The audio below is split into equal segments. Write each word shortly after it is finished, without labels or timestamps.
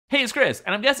Hey, it's Chris,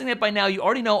 and I'm guessing that by now you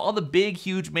already know all the big,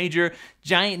 huge, major,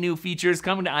 giant new features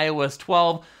coming to iOS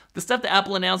 12, the stuff that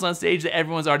Apple announced on stage that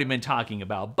everyone's already been talking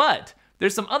about. But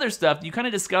there's some other stuff that you kind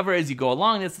of discover as you go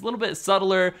along that's a little bit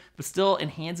subtler, but still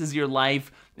enhances your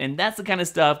life, and that's the kind of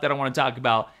stuff that I want to talk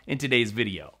about in today's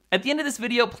video. At the end of this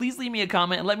video, please leave me a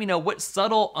comment and let me know what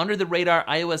subtle, under-the-radar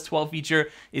iOS 12 feature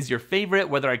is your favorite,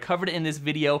 whether I covered it in this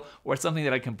video or something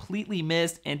that I completely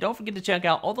missed. And don't forget to check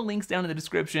out all the links down in the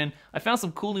description. I found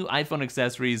some cool new iPhone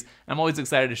accessories. I'm always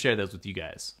excited to share those with you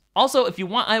guys. Also, if you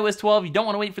want iOS 12, you don't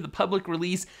want to wait for the public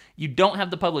release, you don't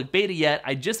have the public beta yet,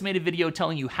 I just made a video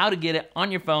telling you how to get it on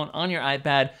your phone, on your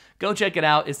iPad. Go check it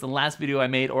out. It's the last video I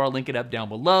made, or I'll link it up down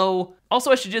below.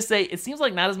 Also, I should just say, it seems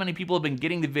like not as many people have been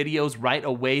getting the videos right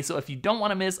away, so if you don't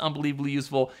want to miss unbelievably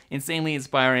useful, insanely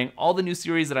inspiring, all the new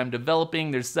series that I'm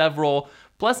developing, there's several,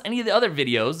 plus any of the other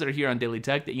videos that are here on Daily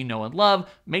Tech that you know and love,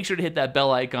 make sure to hit that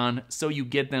bell icon so you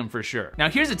get them for sure. Now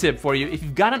here's a tip for you. If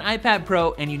you've got an iPad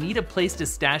Pro and you need a place to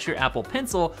stash your Apple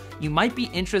Pencil, you might be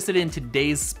interested in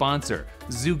today's sponsor,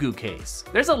 Zugu Case.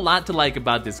 There's a lot to like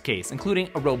about this case, including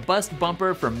a robust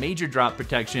bumper for major drop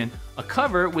protection, a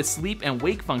cover with sleep and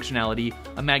wake functionality,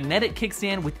 a magnetic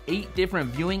kickstand with 8 different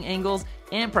viewing angles,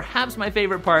 and perhaps my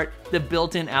favorite part, the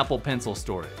built-in Apple Pencil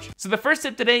storage. So the first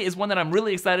tip today is one that I'm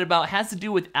really excited about. It has to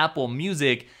do with Apple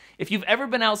Music. If you've ever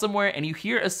been out somewhere and you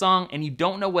hear a song and you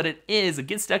don't know what it is, it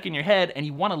gets stuck in your head and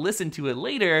you want to listen to it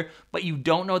later, but you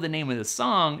don't know the name of the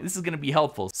song, this is going to be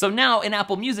helpful. So now in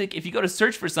Apple Music, if you go to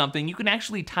search for something, you can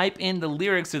actually type in the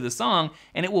lyrics to the song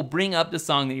and it will bring up the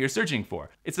song that you're searching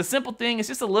for. It's a simple thing, it's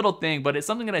just a little thing, but it's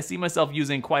something that I see myself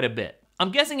using quite a bit.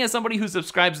 I'm guessing as somebody who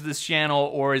subscribes to this channel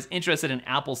or is interested in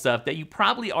Apple stuff that you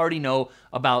probably already know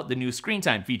about the new screen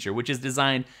time feature, which is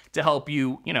designed to help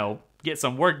you, get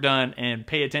some work done and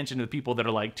pay attention to the people that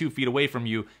are like 2 feet away from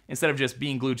you instead of just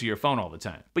being glued to your phone all the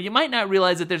time. But you might not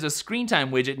realize that there's a screen time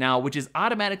widget now which is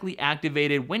automatically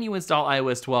activated when you install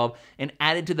iOS 12 and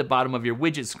added to the bottom of your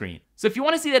widget screen. So if you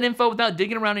want to see that info without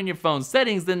digging around in your phone's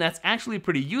settings, then that's actually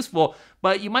pretty useful,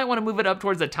 but you might want to move it up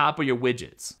towards the top of your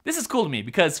widgets. This is cool to me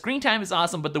because screen time is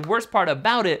awesome, but the worst part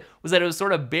about it was that it was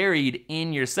sort of buried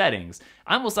in your settings.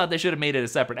 I almost thought they should have made it a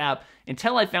separate app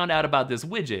until I found out about this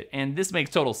widget, and this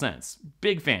makes total sense.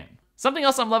 Big fan. Something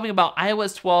else I'm loving about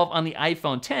iOS 12 on the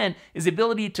iPhone 10 is the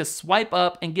ability to swipe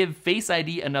up and give Face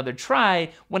ID another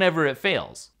try whenever it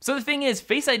fails. So the thing is,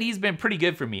 Face ID has been pretty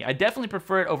good for me. I definitely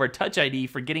prefer it over Touch ID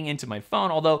for getting into my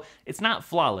phone, although it's not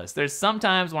flawless. There's some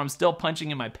times where I'm still punching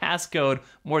in my passcode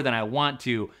more than I want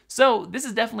to, so this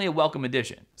is definitely a welcome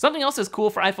addition. Something else that's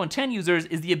cool for iPhone 10 users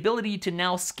is the ability to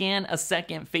now scan a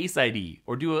second Face ID,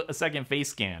 or do a second face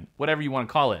scan, whatever you want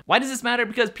to call it. Why does this matter?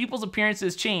 Because people's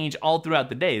appearances change all throughout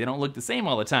the day. They don't look the same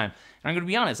all the time. And I'm gonna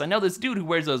be honest, I know this dude who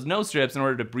wears those nose strips in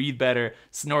order to breathe better,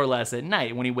 snore less at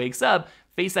night. When he wakes up,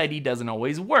 Face ID doesn't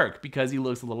always work because he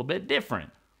looks a little bit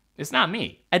different. It's not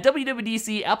me. At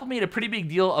WWDC, Apple made a pretty big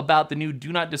deal about the new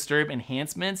Do Not Disturb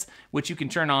enhancements, which you can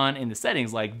turn on in the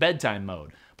settings like bedtime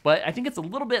mode. But I think it's a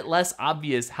little bit less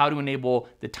obvious how to enable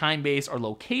the time-based or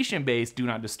location-based Do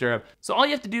Not Disturb. So all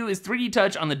you have to do is 3D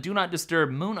touch on the Do Not Disturb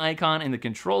moon icon in the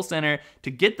control center to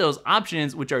get those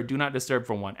options, which are Do Not Disturb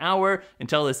for 1 hour,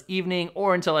 until this evening,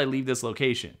 or until I leave this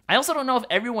location. I also don't know if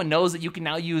everyone knows that you can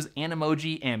now use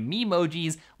Animoji and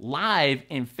Memojis live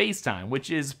in FaceTime,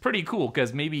 which is pretty cool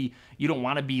because maybe you don't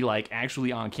want to be like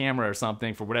actually on camera or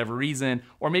something for whatever reason,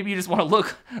 or maybe you just want to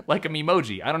look like a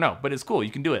Memoji. I don't know, but it's cool.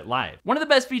 You can do it live. One of the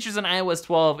best features in iOS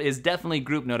 12 is definitely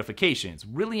group notifications.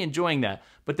 Really enjoying that.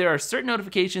 But there are certain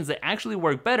notifications that actually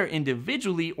work better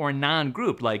individually or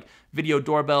non-grouped, like video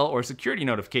doorbell or security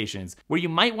notifications, where you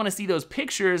might want to see those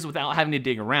pictures without having to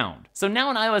dig around. So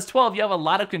now in iOS 12, you have a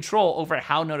lot of control over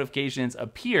how notifications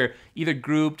appear, either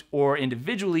grouped or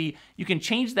individually. You can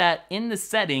change that in the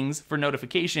settings for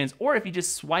notifications, or if you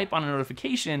just swipe on a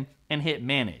notification and hit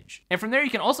manage. And from there, you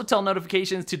can also tell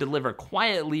notifications to deliver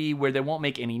quietly where they won't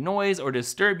make any noise or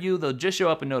disturb you. They'll just show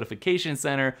up in Notification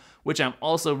Center, which I'm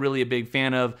also really a big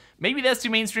fan of. Maybe that's too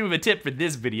mainstream of a tip for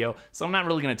this video, so I'm not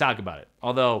really gonna talk about it.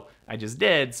 Although I just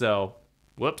did, so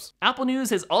whoops. Apple News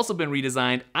has also been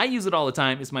redesigned. I use it all the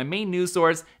time. It's my main news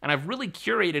source, and I've really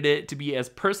curated it to be as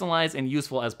personalized and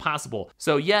useful as possible.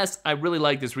 So yes, I really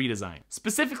like this redesign.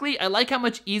 Specifically, I like how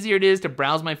much easier it is to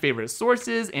browse my favorite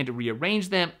sources and to rearrange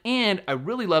them, and I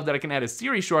really love that I can add a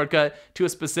Siri shortcut to a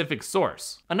specific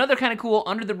source. Another kind of cool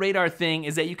under-the-radar thing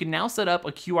is that you can now set up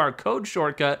a QR code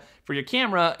shortcut for your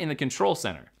camera in the control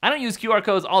center. I don't use QR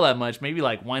codes all that much, maybe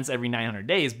like once every 900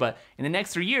 days, but in the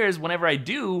next 3 years, whenever I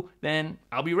do, then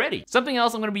I'll be ready. Something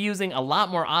else I'm gonna be using a lot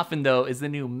more often though is the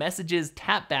new Messages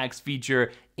Tapbacks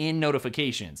feature in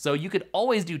notifications. So you could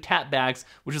always do tap backs,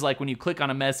 which is like when you click on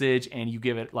a message and you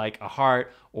give it like a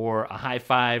heart or a high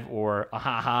five or a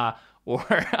haha, or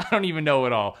I don't even know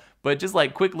it all, but just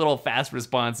like quick little fast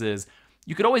responses.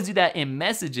 You could always do that in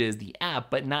Messages, the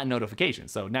app, but not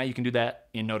notifications. So now you can do that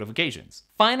in notifications.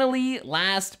 Finally,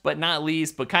 last but not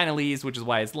least, but kind of least, which is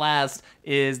why it's last,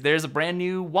 is there's a brand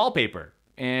new wallpaper.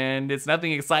 And it's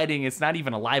nothing exciting. It's not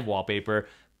even a live wallpaper,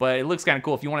 but it looks kind of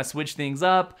cool. If you want to switch things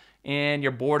up and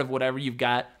you're bored of whatever you've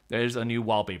got, there's a new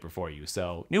wallpaper for you.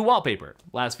 So new wallpaper,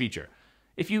 last feature.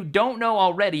 If you don't know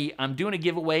already, I'm doing a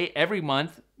giveaway every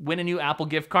month. Win a new Apple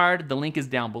gift card. The link is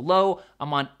down below.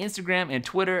 I'm on Instagram and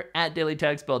Twitter at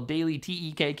DailyTech, spelled daily,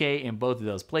 T-E-K-K, in both of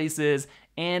those places.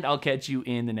 And I'll catch you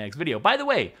in the next video. By the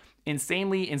way,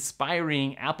 Insanely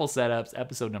Inspiring Apple Setups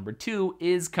episode number 2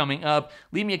 is coming up.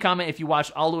 Leave me a comment if you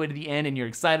watched all the way to the end and you're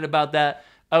excited about that.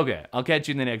 Okay, I'll catch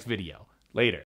you in the next video. Later.